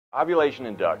Ovulation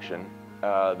induction,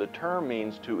 the term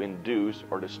means to induce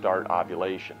or to start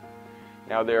ovulation.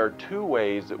 Now there are two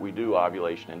ways that we do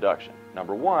ovulation induction.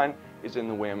 Number one is in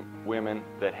the women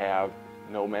that have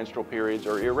no menstrual periods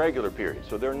or irregular periods,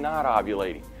 so they're not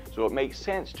ovulating. So it makes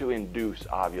sense to induce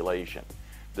ovulation.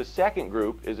 The second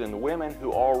group is in the women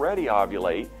who already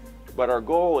ovulate, but our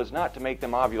goal is not to make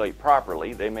them ovulate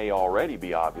properly, they may already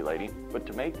be ovulating, but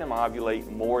to make them ovulate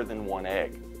more than one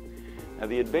egg. Now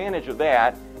the advantage of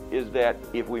that is that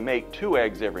if we make 2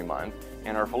 eggs every month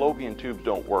and our fallopian tubes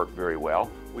don't work very well,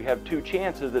 we have 2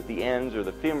 chances that the ends or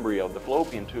the fimbria of the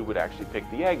fallopian tube would actually pick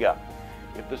the egg up.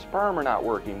 If the sperm are not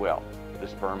working well, the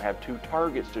sperm have 2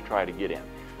 targets to try to get in.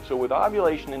 So with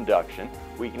ovulation induction,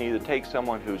 we can either take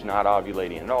someone who's not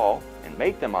ovulating at all and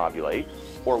make them ovulate,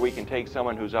 or we can take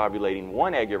someone who's ovulating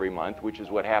 1 egg every month, which is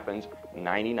what happens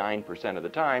 99% of the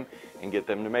time, and get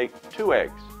them to make 2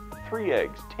 eggs, 3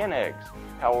 eggs, 10 eggs,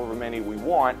 however many we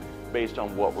want based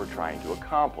on what we're trying to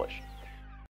accomplish.